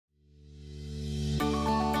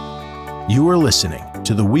You are listening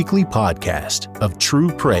to the weekly podcast of True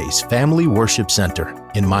Praise Family Worship Center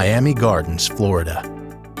in Miami Gardens, Florida.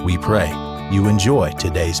 We pray you enjoy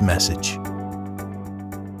today's message. You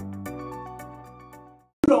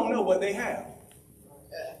don't know what they have.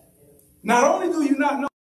 Not only do you not know,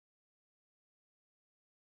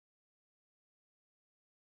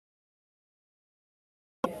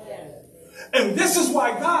 and this is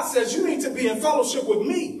why God says you need to be in fellowship with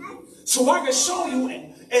me so I can show you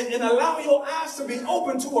and allow your eyes to be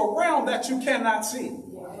open to a realm that you cannot see.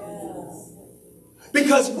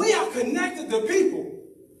 Because we are connected to people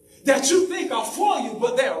that you think are for you,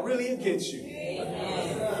 but they are really against you.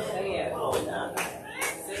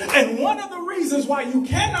 And one of the reasons why you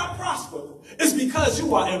cannot prosper is because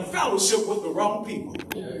you are in fellowship with the wrong people.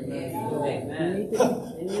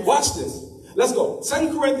 Watch this. Let's go.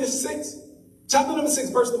 2 Corinthians 6, chapter number 6,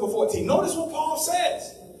 verse number 14. Notice what Paul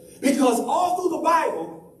says. Because all through the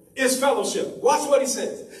Bible is fellowship. Watch what he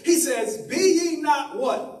says. He says, be ye not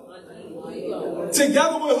what?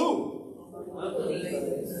 Together with who?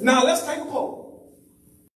 Now let's take a poll.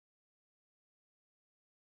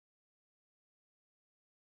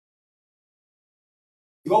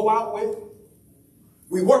 Go out with,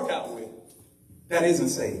 we work out with, that isn't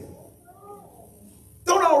saved.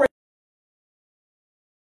 Don't already.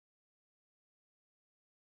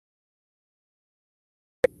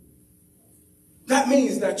 That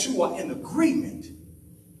means that you are in agreement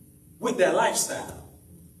with their lifestyle.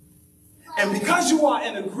 And because you are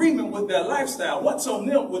in agreement with their lifestyle, what's on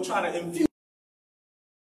them will try to infuse.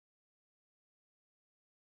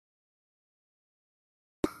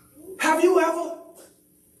 Have you ever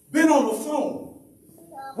been on the phone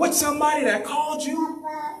with somebody that called you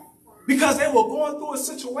because they were going through a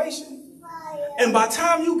situation, and by the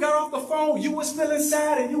time you got off the phone, you was feeling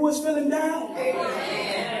sad and you was feeling down?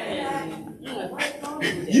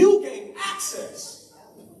 You gave access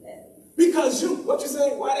because you, what you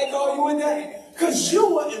say, why they call you in there? Because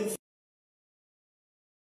you were in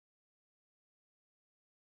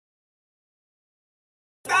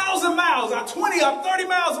 1,000 miles or 20 or 30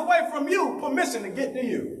 miles away from you, permission to get to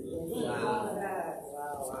you.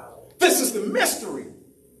 This is the mystery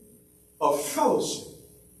of fellowship.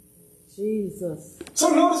 Jesus. So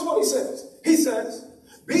notice what he says. He says,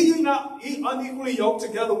 be ye not unequally yoked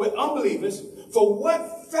together with unbelievers, for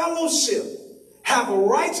what fellowship have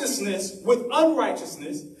righteousness with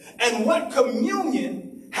unrighteousness, and what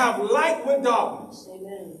communion have light with darkness?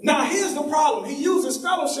 Amen. Now here's the problem. He uses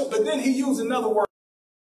fellowship, but then he uses another word.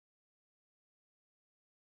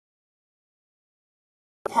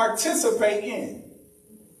 Participate in.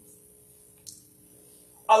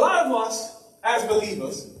 A lot of us, as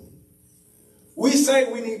believers, we say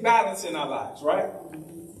we need balance in our lives, right?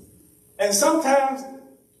 And sometimes,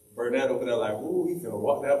 Bernard over there like, ooh, he's going to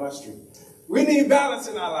walk down my street. We need balance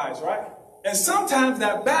in our lives, right? And sometimes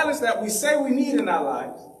that balance that we say we need in our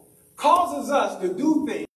lives causes us to do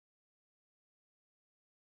things.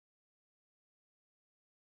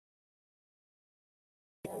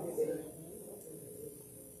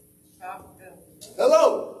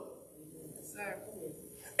 Hello? Yes, sir.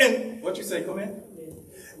 And what you say, come in?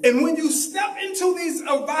 And when you step into these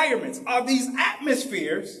environments or these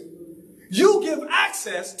atmospheres, you give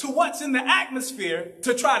access to what's in the atmosphere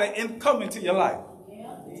to try to come into your life.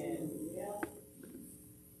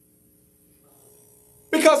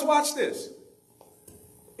 Because watch this.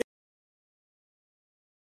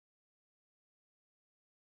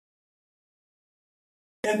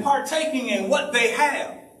 And partaking in what they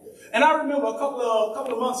have. And I remember a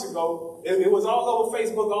couple of months ago, it was all over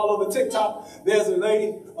Facebook, all over TikTok. There's a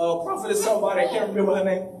lady, prophetess somebody, I can't remember her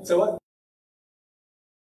name. Say what?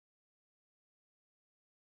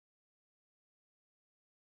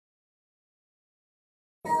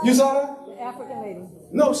 You saw that? The African lady.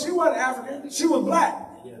 No, she wasn't African. She was black.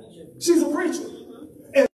 She's a preacher.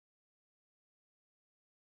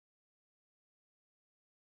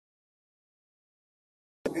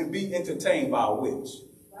 And be entertained by a witch.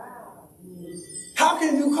 How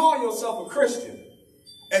can you call yourself a Christian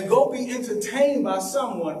and go be entertained by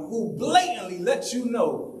someone who blatantly lets you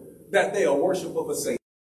know that they are worshipers of Satan?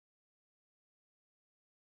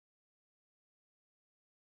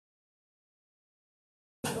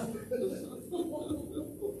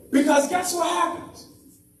 Because guess what happens?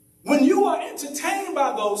 When you are entertained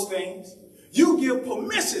by those things, you give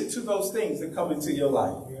permission to those things to come into your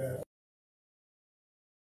life. Yeah.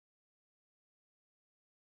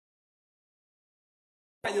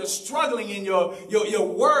 You're struggling in your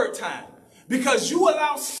word time because you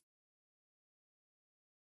allow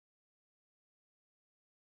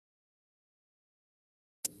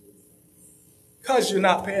Because you're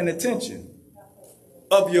not paying attention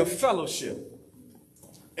of your fellowship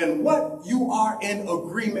and what you are in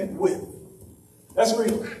agreement with. Let's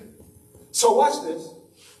read it. So watch this.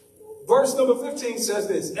 Verse number 15 says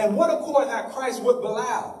this. And what accord hath Christ with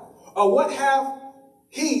Belial? Or what hath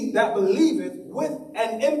he that believeth with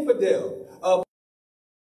an infidel?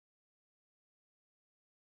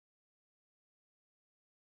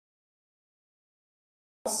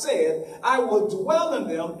 Said, I will dwell in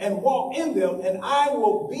them and walk in them, and I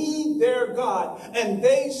will be their God, and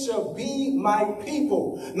they shall be my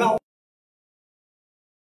people. Now,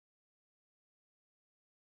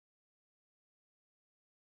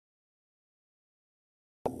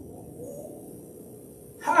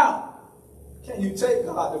 how can you take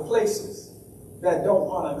God to places that don't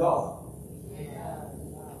honor God?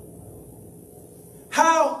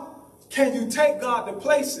 How can you take God to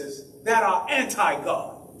places that are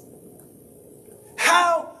anti-God?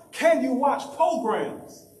 How can you watch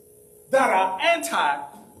programs that are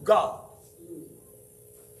anti-God?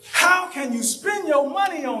 How can you spend your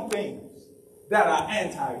money on things that are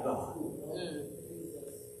anti-God?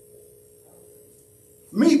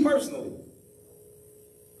 Me personally,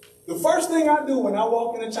 the first thing I do when I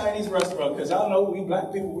walk in a Chinese restaurant, because y'all know we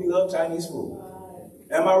black people, we love Chinese food.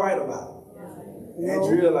 Am I right about it?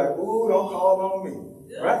 Andrea like, ooh, don't call on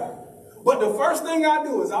me, right? But the first thing I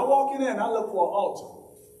do is I walk in there and I look for an altar.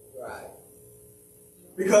 Right.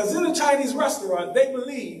 Because in a Chinese restaurant, they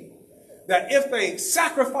believe that if they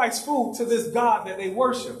sacrifice food to this God that they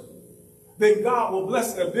worship, then God will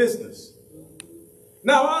bless their business.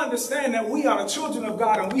 Now, I understand that we are the children of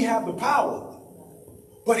God and we have the power.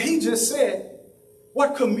 But he just said,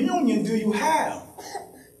 what communion do you have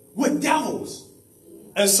with devils?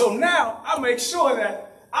 And so now I make sure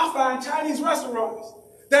that I find Chinese restaurants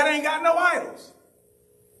that ain't got no idols.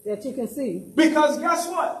 That you can see. Because guess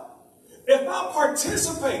what? If I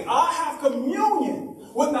participate, I have communion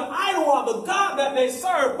with the idol or the God that they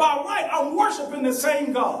serve, by right, I'm worshiping the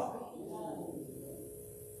same God.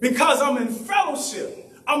 Because I'm in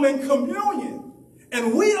fellowship. I'm in communion.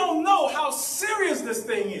 And we don't know how serious this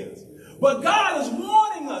thing is. But God is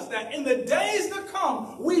warning us that in the days to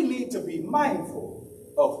come, we need to be mindful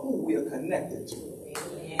of who we are connected to.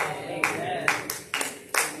 Amen.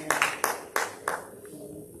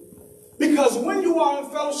 Because when you are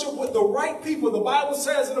in fellowship with the right people, the Bible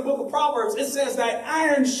says in the book of Proverbs, it says that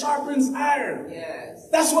iron sharpens iron. Yes.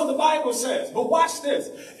 That's what the Bible says. But watch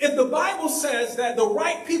this. If the Bible says that the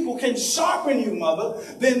right people can sharpen you, mother,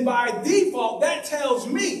 then by default, that tells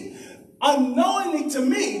me, unknowingly to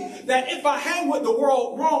me, that if I hang with the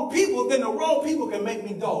wrong people, then the wrong people can make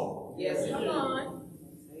me dull. Yes. Come on.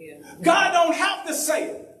 God don't have to say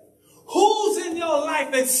it. Who's in your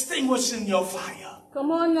life extinguishing your fire? Come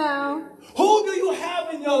on now. Who do you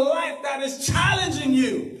have in your life that is challenging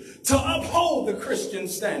you to uphold the Christian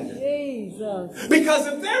standard? Jesus. Because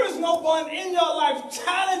if there is no one in your life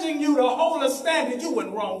challenging you to hold a standard, you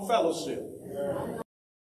in wrong fellowship. Yeah.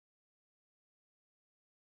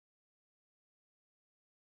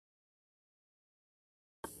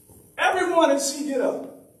 Every morning she get up,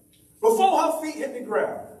 before her feet hit the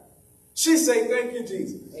ground, she say, thank you,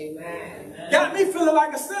 Jesus. Amen. Got me feeling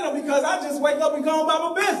like a sinner because I just wake up and go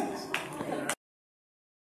about my business.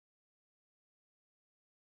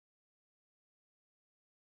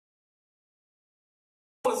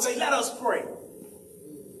 Say, let us pray.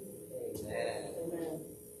 Amen.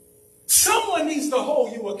 Someone needs to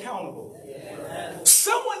hold you accountable. Amen.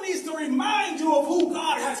 Someone needs to remind you of who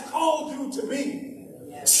God has called you to be.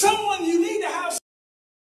 Yes. Someone you need to have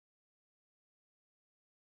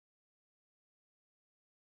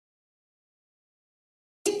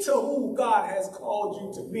to who God has called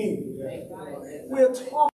you to be. We're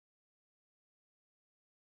talking.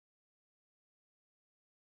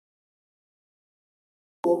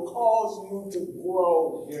 Will cause you to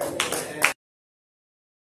grow. Yeah.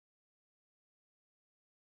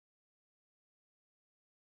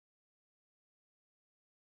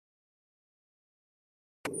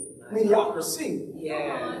 Mediocrity.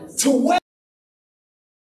 Yes. To where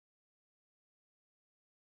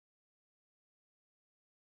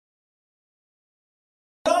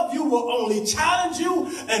you will only challenge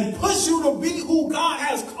you and push you to be who God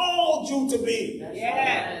has called you to be.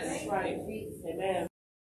 Yes. That's right. Amen.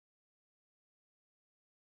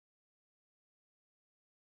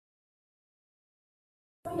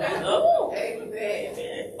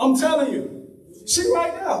 I'm telling you, she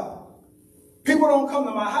right now. People don't come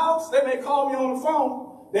to my house. They may call me on the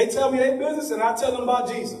phone. They tell me their business and I tell them about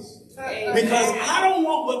Jesus. Because I don't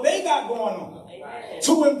want what they got going on.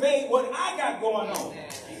 to invade what I got going on.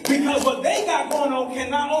 Because what they got going on can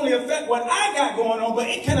not only affect what I got going on, but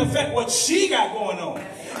it can affect what she got going on.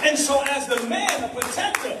 And so as the man, the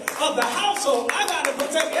protector of the household, I got to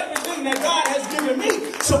protect everything that God has given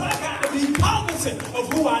me. So I got to be cognizant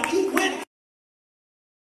of who I eat with.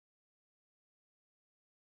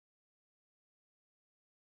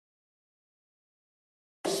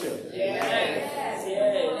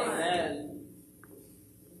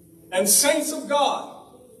 And saints of God,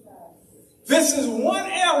 this is one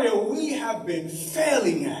area we have been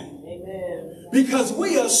failing at. Amen. Because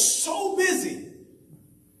we are so busy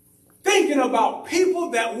thinking about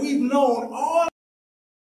people that we've known all.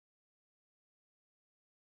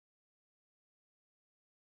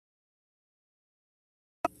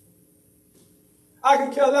 I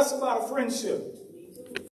could care less about a friendship.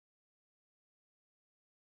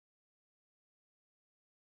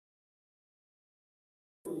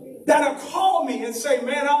 That'll call me and say,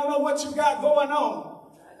 man, I don't know what you got going on.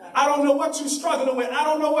 I don't know what you're struggling with. I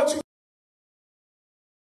don't know what you.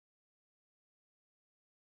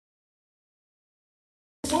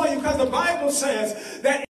 Because the Bible says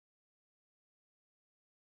that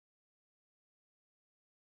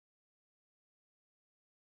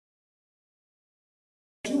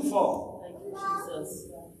you fall. Thank you, Jesus.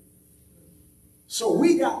 So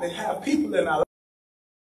we got to have people in our life.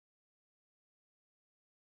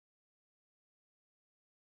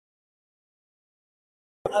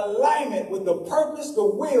 Alignment with the purpose, the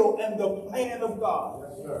will, and the plan of God.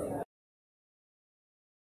 Yes, sir.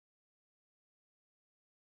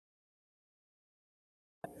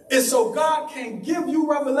 And so God can give you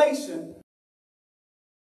revelation.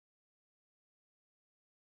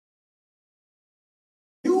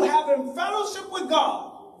 You having fellowship with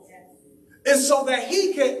God is so that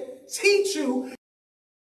he can teach you.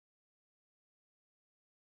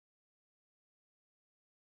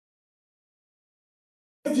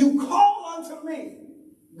 If you call unto me,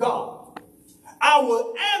 God, I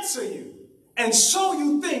will answer you and show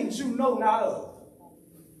you things you know not of.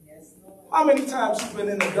 How many times you've been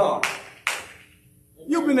in the dark?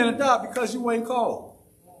 You've been in the dark because you ain't called.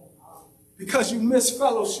 Because you missed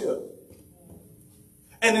fellowship.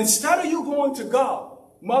 And instead of you going to God,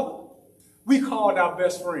 mother, we called our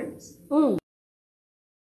best friends.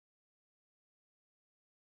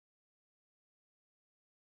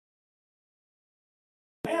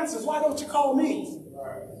 Answers, why don't you call me?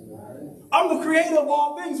 I'm the creator of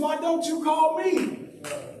all things. Why don't you call me?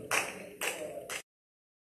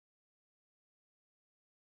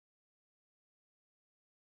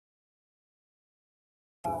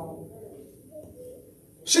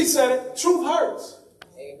 She said it. Truth hurts.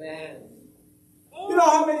 Amen. You know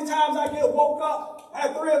how many times I get woke up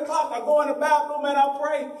at 3 o'clock, I go in the bathroom and I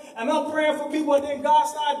pray, and I'm praying for people, and then God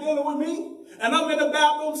starts dealing with me. And I'm in the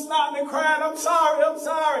bathroom snotting and crying, I'm sorry,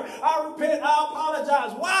 I repent, I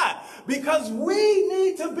apologize. Why? Because we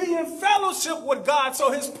need to be in fellowship with God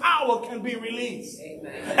so his power can be released.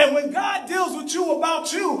 Amen. And when God deals with you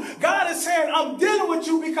about you, God is saying, I'm dealing with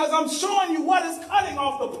you because I'm showing you what is cutting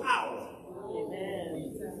off the power.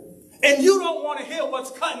 Amen. And you don't want to hear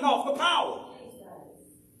what's cutting off the power.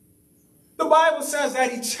 The Bible says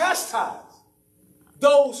that he chastised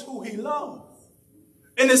those who he loves.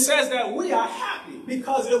 And it says that we are happy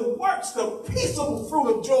because it works the peaceable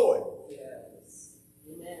fruit of joy. Yes.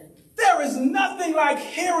 Amen. There is nothing like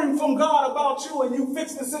hearing from God about you and you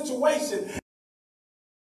fix the situation.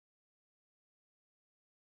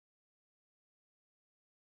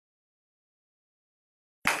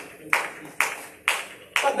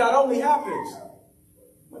 But that only happens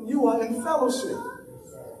when you are in fellowship.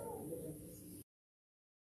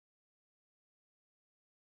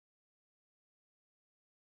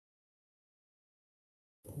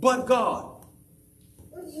 But God,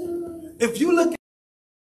 if you look at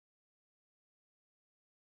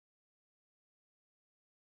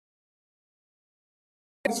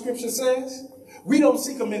the scripture says, we don't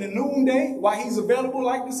seek him in the noonday while he's available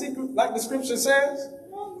like the scripture says.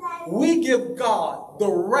 We give God the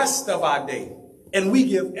rest of our day, and we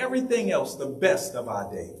give everything else the best of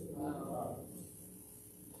our day.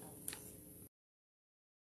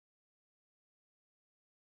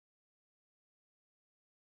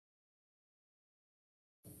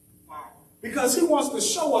 Because he wants to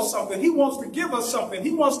show us something. He wants to give us something. He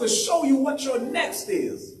wants to show you what your next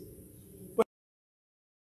is.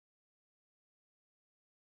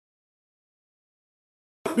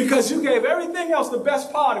 Because you gave everything else the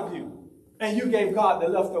best part of you, and you gave God the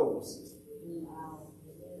leftovers.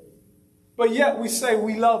 But yet we say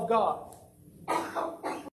we love God.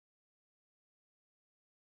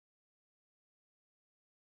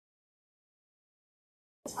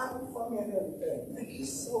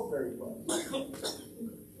 very much.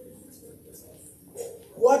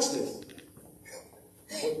 Watch this.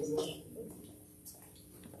 What is this?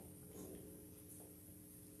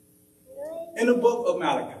 In the book of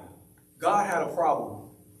Malachi, God had a problem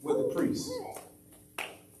with the priests.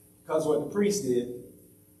 Because what the priests did,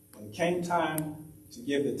 when it came time to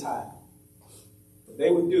give the tithe, what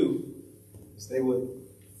they would do is they would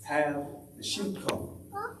have the sheep come.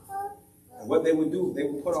 And what they would do, they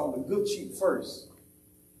would put on the good sheep first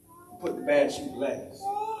and put the bad sheep last.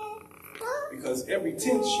 Because every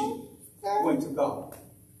 10th sheep went to God.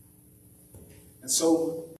 And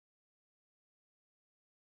so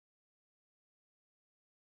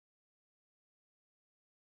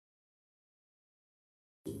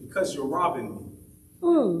because you're robbing me.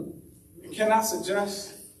 Can I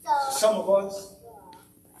suggest to some of us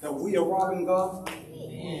that we are robbing God?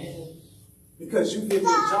 Because you give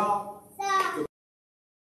your job.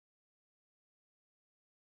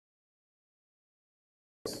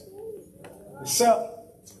 Except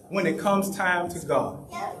when it comes time to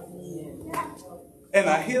God. And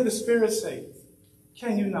I hear the Spirit say,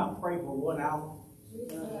 can you not pray for 1 hour?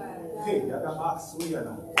 Hey,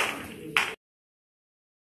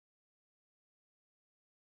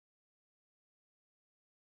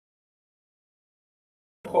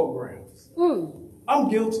 programs. I'm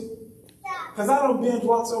guilty. Because I don't binge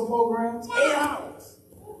watch some programs. 8 hours.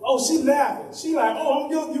 Oh, she laughing. She like, oh, I'm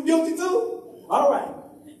guilty. You guilty too? All right.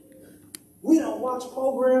 We don't watch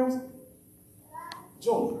programs.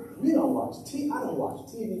 Joey, we don't watch TV. I don't watch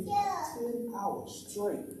TV for 10 hours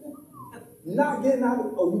straight. Not getting out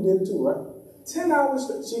of, oh, you did it too, right? 10 hours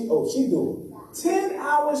straight. She do it. 10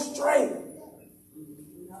 hours straight.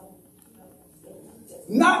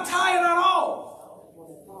 Not tired at all.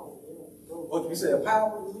 What you say,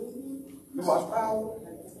 Power? You watch Power?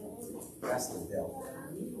 That's the devil.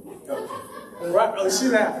 Okay. Right? Oh, she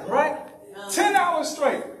laughing, right? 10 hours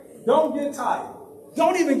straight. Don't get tired.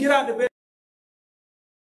 Don't even get out of bed.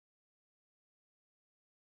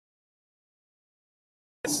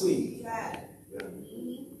 Sleep.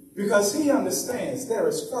 Because he understands there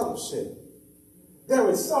is fellowship. There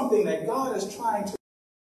is something that God is trying to.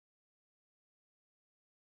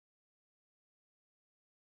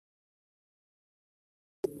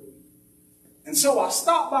 And so I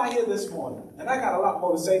stopped by here this morning, and I got a lot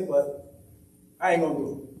more to say, but I ain't going to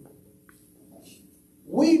do it.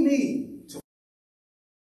 We need to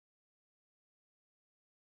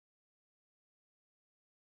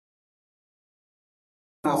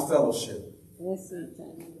our fellowship.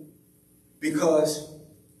 Because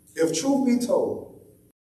if truth be told,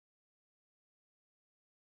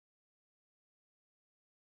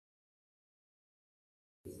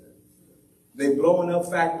 they blowing up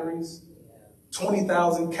factories.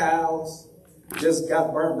 20,000 cows just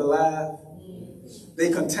got burnt alive. They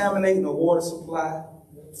contaminating the water supply.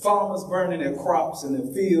 Farmers burning their crops in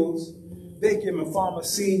their fields. They giving farmers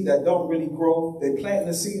seed that don't really grow. They planting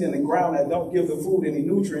the seed in the ground that don't give the food any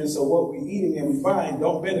nutrients. So what we eating and we buying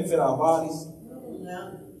don't benefit our bodies.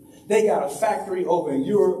 They got a factory over in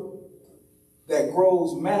Europe that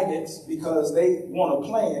grows maggots because they want a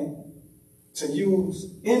plan to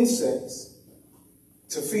use insects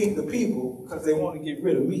to feed the people because they want to get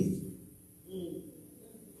rid of meat.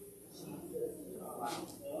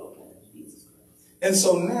 And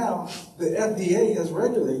so now the FDA has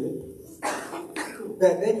regulated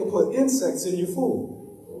that they can put insects in your food.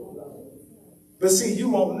 But see, you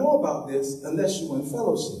won't know about this unless you're in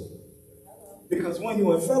fellowship. Because when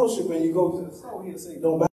you're in fellowship and you go to the store, he'll say,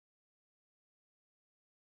 don't buy.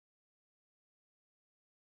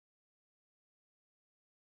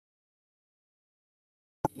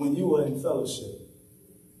 When you are in fellowship,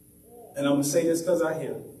 and I'm going to say this because I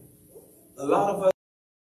hear a lot of us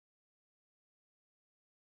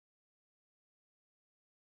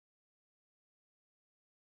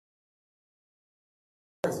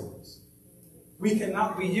we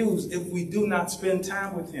cannot be used if we do not spend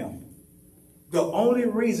time with him. The only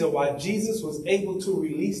reason why Jesus was able to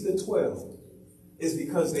release the 12 is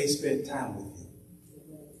because they spent time with him.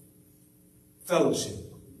 Fellowship.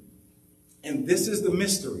 And this is the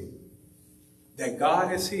mystery that God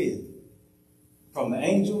has hid from the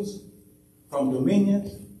angels, from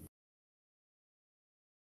dominions,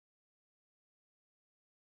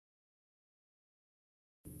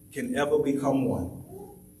 can ever become one.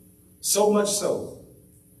 So much so,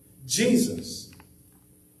 Jesus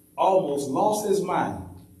almost lost his mind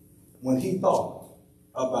when he thought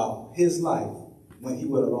about his life when he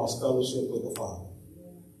would have lost fellowship with the Father.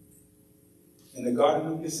 In the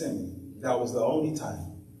Garden of Gethsemane, that was the only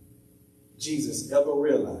time Jesus ever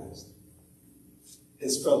realized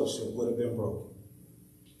his fellowship would have been broken.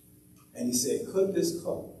 And he said, could this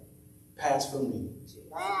cup pass from me?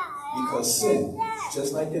 Because sin,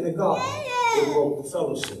 just like in the garden, it broke the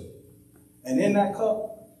fellowship. And in that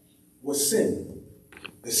cup was sin,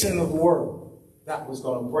 the sin of the world that was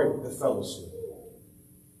going to break the fellowship.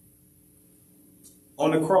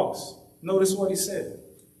 On the cross, notice what he said.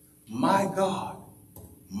 My God,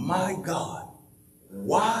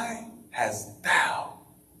 why hast thou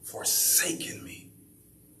forsaken me?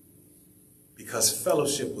 Because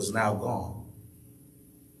fellowship was now gone.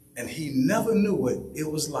 And he never knew what it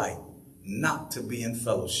was like not to be in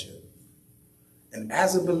fellowship. And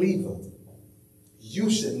as a believer, you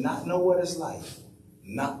should not know what it's like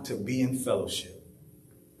not to be in fellowship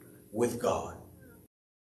with God.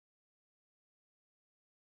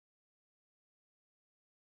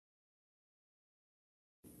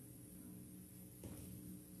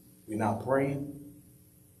 We're not praying.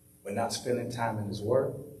 We're not spending time in his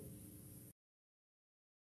word.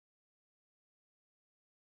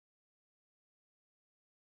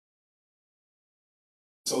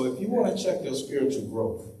 So if you want to check your spiritual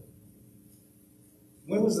growth,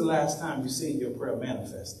 when was the last time you seen your prayer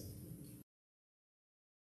manifested?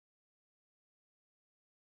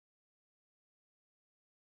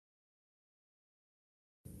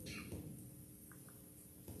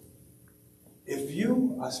 If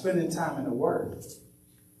you are spending time in the Word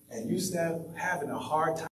and you still having a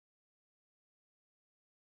hard time,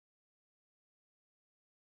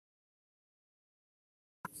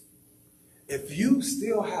 if you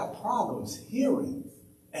still have problems hearing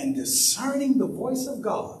and discerning the voice of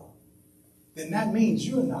God, then that means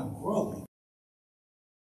you're not growing.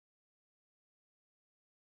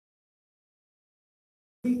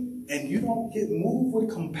 And you don't get moved with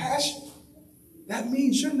compassion, that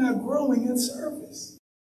means you're not growing in service.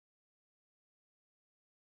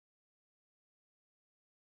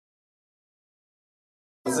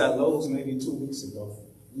 I was at Lowe's maybe 2 weeks ago.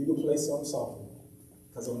 You can play something softly.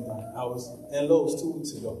 Because I was in Lowe's 2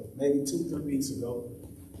 weeks ago, maybe 2-3 weeks ago.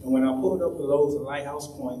 And when I pulled up to Lowe's at Lighthouse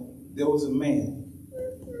Point, there was a man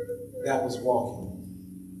that was walking.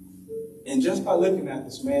 And just by looking at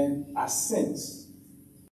this man, I sensed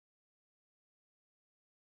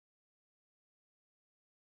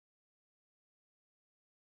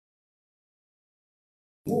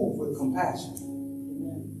move with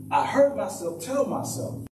compassion. I heard myself tell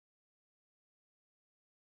myself,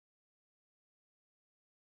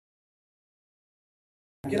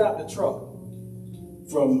 get out the truck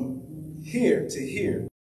from here to here.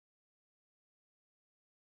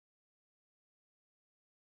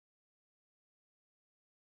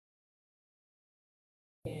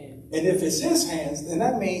 And if it's his hands, then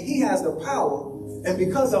that means he has the power. And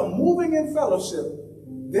because I'm moving in fellowship,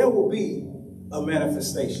 there will be a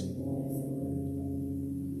manifestation.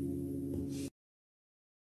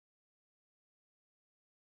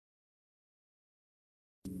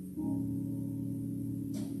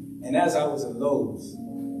 And as I was in Lowe's,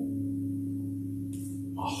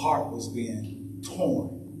 my heart was being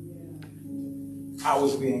torn. I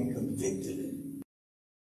was being convicted.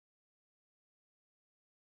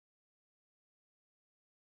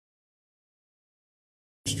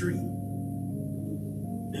 Street.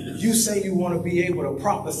 You say you want to be able to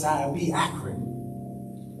prophesy and be accurate.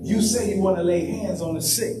 You say you want to lay hands on the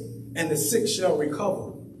sick and the sick shall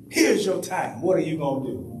recover. Here's your time. What are you going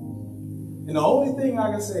to do? And the only thing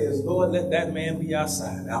I can say is, Lord, let that man be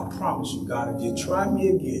outside. I promise you, God, if you try me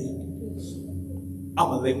again, I'm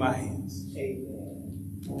going to lay my hands.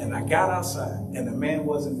 And I got outside and the man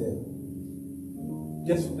wasn't there.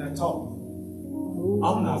 Guess what that taught me?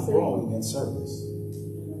 I'm not growing in service.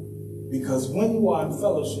 Because when you are in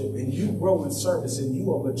fellowship and you grow in service and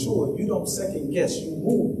you are mature, you don't second guess, you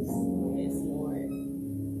move. Yes,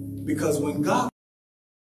 Lord. Because when God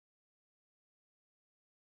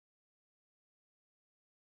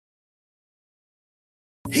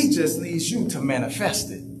He just needs you to manifest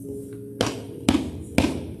it.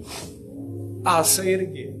 I'll say it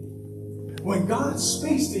again. When God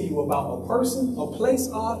speaks to you about a person, a place,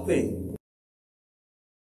 or a thing,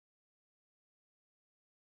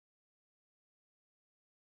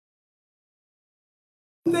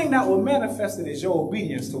 the thing that will manifest it is your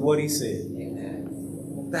obedience to what he said.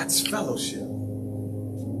 Amen. That's fellowship.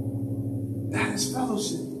 That is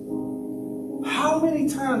fellowship. How many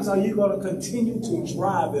times are you going to continue to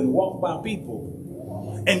drive and walk by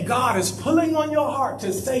people and God is pulling on your heart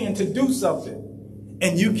to say and to do something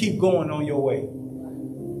and you keep going on your way?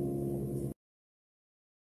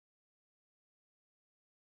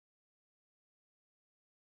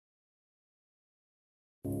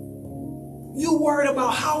 You worried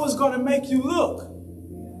about how it's going to make you look.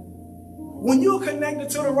 When you're connected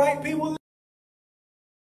to the right people,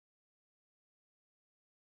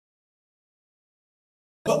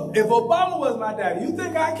 if Obama was my daddy, you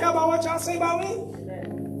think I care about what y'all say about me?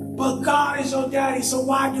 But God is your daddy, so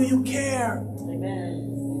why do you care?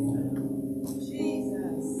 Amen.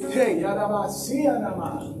 Jesus. Hey,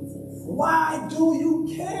 why do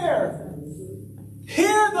you care?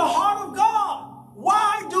 Hear the heart of God.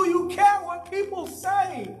 Why do you care what people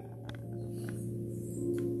say?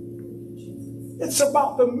 It's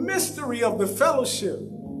about the mystery of the fellowship.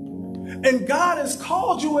 And God has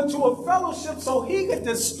called you into a fellowship so he can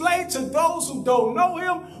display to those who don't know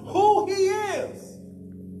him who he is.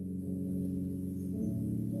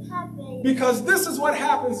 Because this is what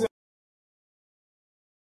happens.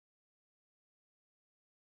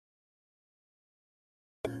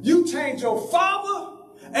 You change your father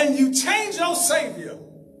and you change your savior.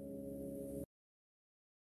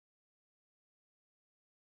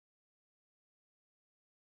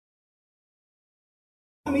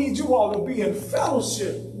 I need you all to be in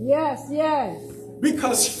fellowship. Yes, yes.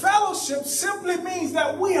 Because fellowship simply means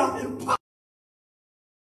that we are in power.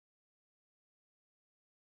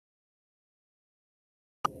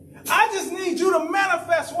 I just need you to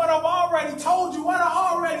manifest what I've already told you, what I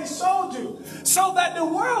already showed you, so that the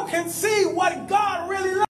world can see what God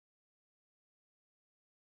really loves.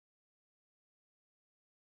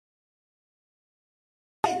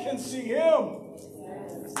 They can see him.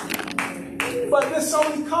 But this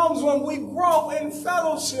only comes when we grow in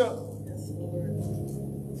fellowship.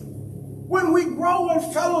 When we grow in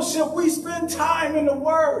fellowship, we spend time in the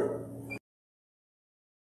Word.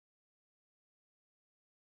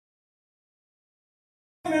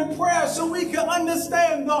 In prayer so we can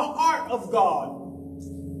understand the heart of God.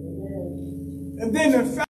 And then in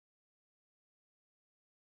fact,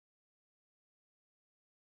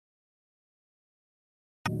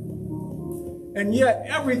 and yet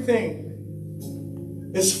everything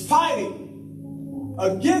is fighting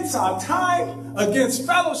against our time, against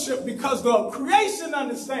fellowship, because the creation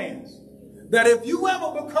understands that if you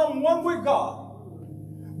ever become one with God,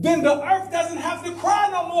 then the earth doesn't have to cry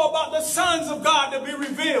no more about the sons of God to be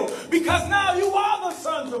revealed, because now you are the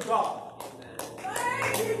sons of God.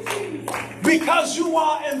 Because you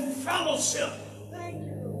are in fellowship.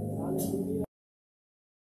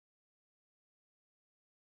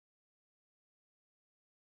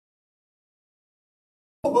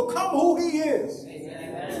 Become who he is.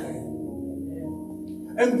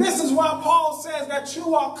 And this is why Paul says that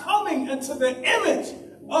you are coming into the image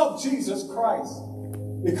of Jesus Christ.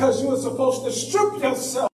 Because you are supposed to strip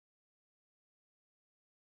yourself.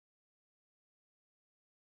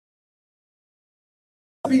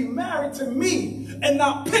 Be married to me and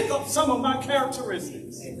not pick up some of my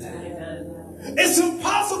characteristics. It's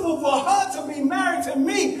impossible for her to be married to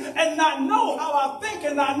me and not know how I think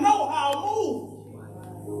and not know how I move.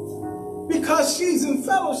 Because she's in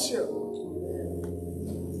fellowship.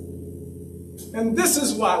 And this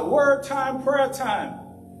is why word time, prayer time,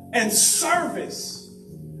 and service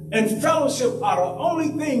and fellowship are the only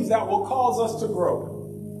things that will cause us to grow.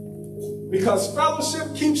 Because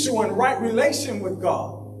fellowship keeps you in right relation with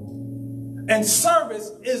God. And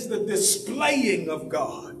service is the displaying of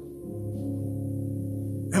God.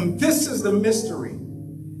 And this is the mystery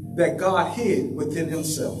that God hid within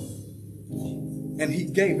himself. And he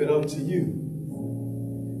gave it unto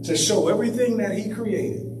you to show everything that he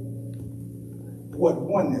created what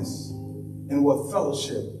oneness and what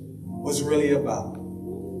fellowship was really about.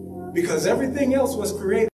 Because everything else was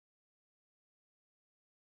created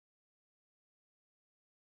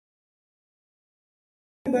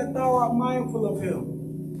that thou art mindful of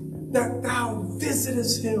him, that thou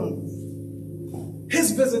visitest him.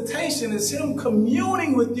 His visitation is him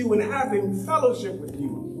communing with you and having fellowship with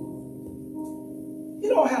you. You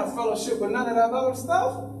don't have fellowship with none of that other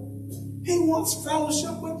stuff. He wants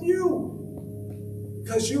fellowship with you.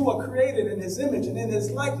 Because you are created in his image and in his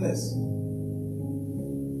likeness.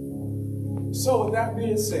 So with that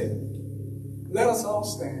being said, let us all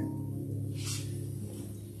stand.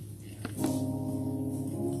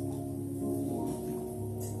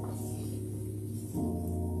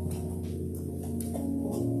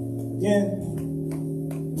 Again,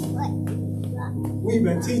 we've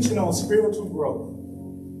been teaching on spiritual growth.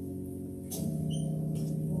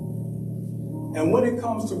 And when it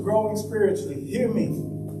comes to growing spiritually, hear me,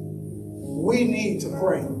 we need to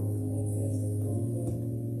pray.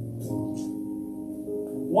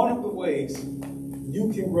 One of the ways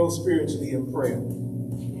you can grow spiritually in prayer,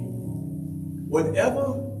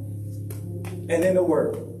 whatever and in the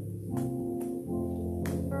Word.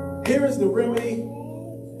 Here is the remedy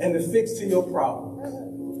and the fix to your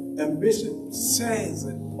problem. And Bishop says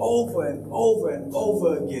it over and over and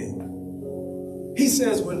over again. He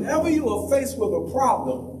says, whenever you are faced with a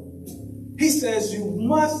problem, he says you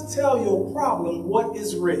must tell your problem what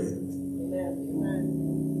is written.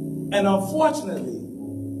 And unfortunately,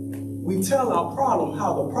 we tell our problem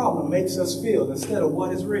how the problem makes us feel instead of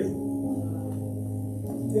what is written.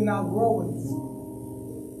 You're not growing.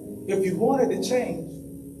 If you wanted to change,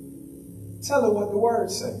 tell it what the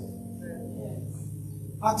word says.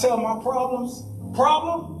 I tell my problem,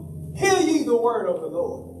 hear ye the word of the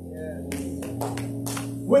Lord.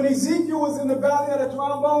 When Ezekiel was in the valley of the dry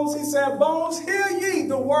bones, he said, bones, hear ye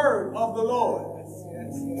the word of the Lord.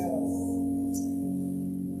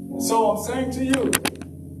 So I'm saying to you,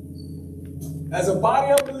 as a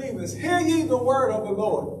body of believers, hear ye the word of the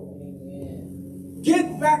Lord.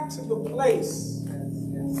 Get back to the place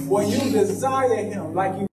where you desire him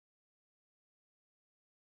like you.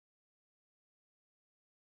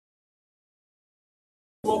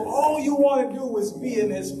 Well, all you want to do is be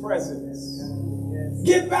in his presence.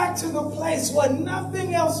 Get back to the place where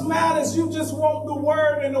nothing else matters. You just want the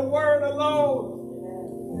word and the word alone.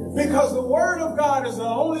 Because the word of God is the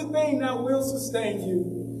only thing that will sustain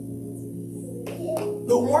you.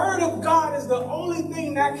 The word of God is the only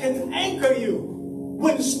thing that can anchor you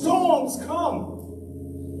when storms come.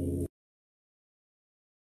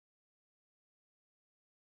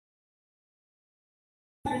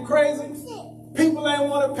 Crazy. People ain't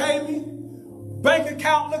want to pay me. Bank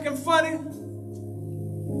account looking funny.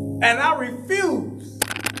 And I refuse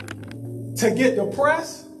to get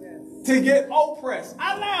depressed, to get oppressed.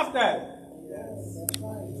 I laughed at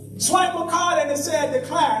it. Swipe my card and it said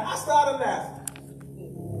decline. I started laughing.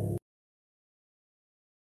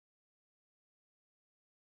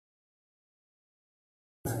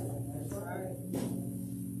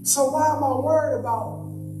 So why am I worried about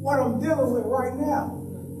what I'm dealing with right now?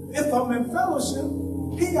 If I'm in fellowship,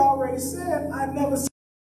 he already said I never see.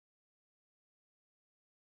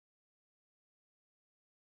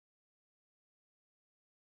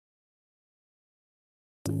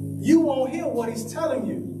 You won't hear what he's telling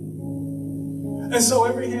you. And so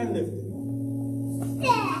every hand lifted.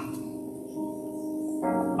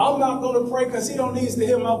 I'm not going to pray because he don't need to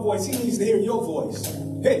hear my voice. He needs to hear your voice.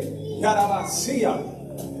 Hey,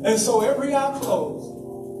 Yadabasiya. And so every eye closed.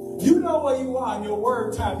 You know where you are in your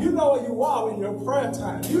word time. You know where you are in your prayer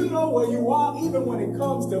time. You know where you are even when it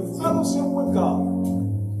comes to fellowship with God.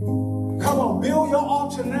 Come on, build your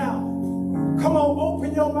altar now. Come on,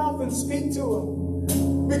 open your mouth and speak to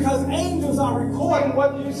him. Because angels are recording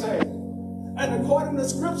what you say. And according to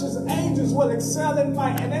scriptures, angels will excel in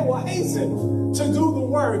might and they will hasten to do the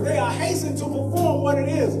word. They are hastening to perform what it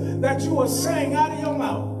is that you are saying out of your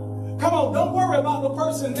mouth. Come on, don't worry about the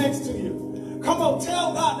person next to you. Come on,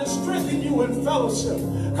 tell God to strengthen you in fellowship.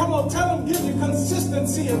 Come on, tell him give you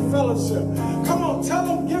consistency in fellowship. Come on, tell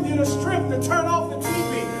him give you the strength to turn off the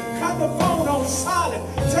TV. Cut the phone on silent.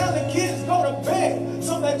 Tell the kids go to bed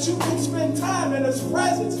so that you can spend time in his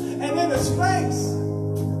presence and in his face.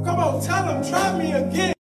 Come on, tell him, try me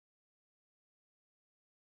again.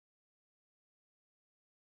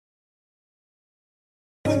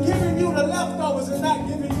 I'm giving you the leftovers and not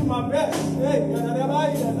giving you my best. Hey,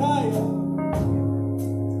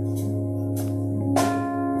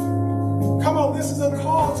 come on, this is a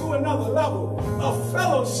call to another level of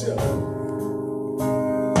fellowship.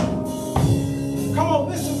 Come on,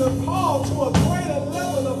 this is a call to a greater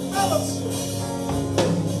level of fellowship.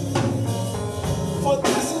 For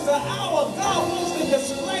this is the hour God wants to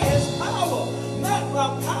display his power. Not by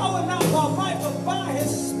power, not by might, but by his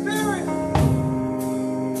spirit.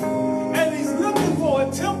 And he's looking for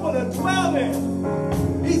a temple to dwell in.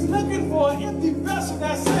 He's looking for an empty vessel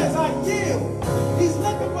that says, I yield. He's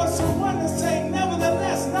looking for someone to say,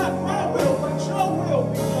 nevertheless, not my will, but your will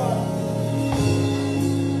be done.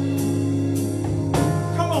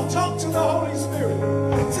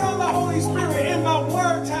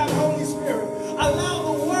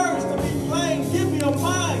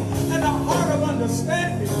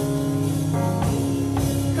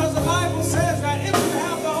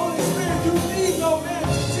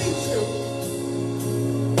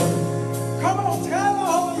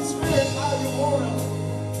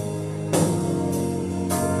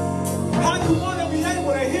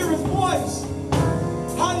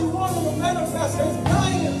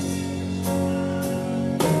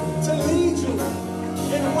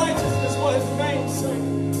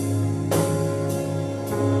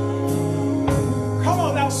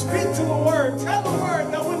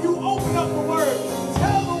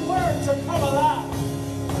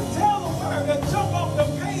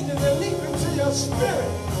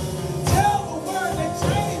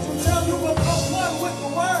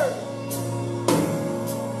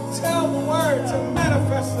 word to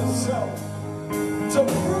manifest itself, to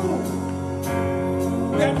prove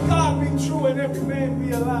that God be true and every man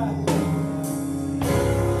be alive.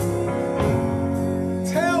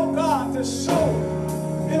 Tell God to show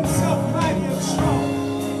himself mighty and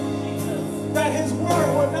strong, that his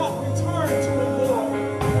word will not return to him void.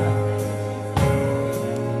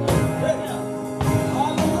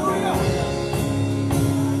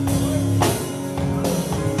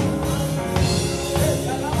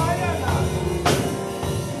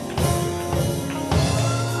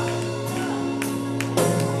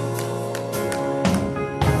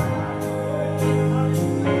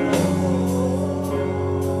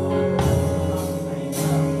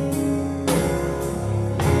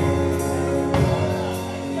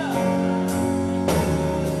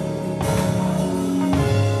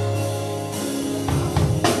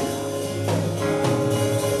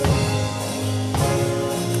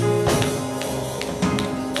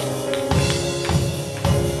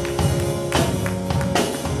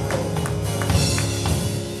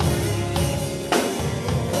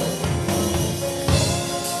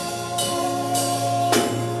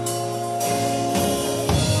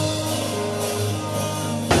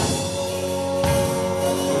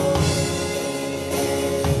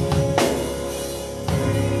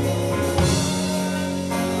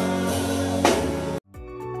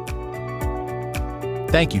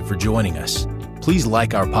 Thank you for joining us. Please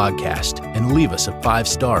like our podcast and leave us a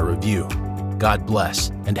 5-star review. God bless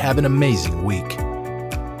and have an amazing week.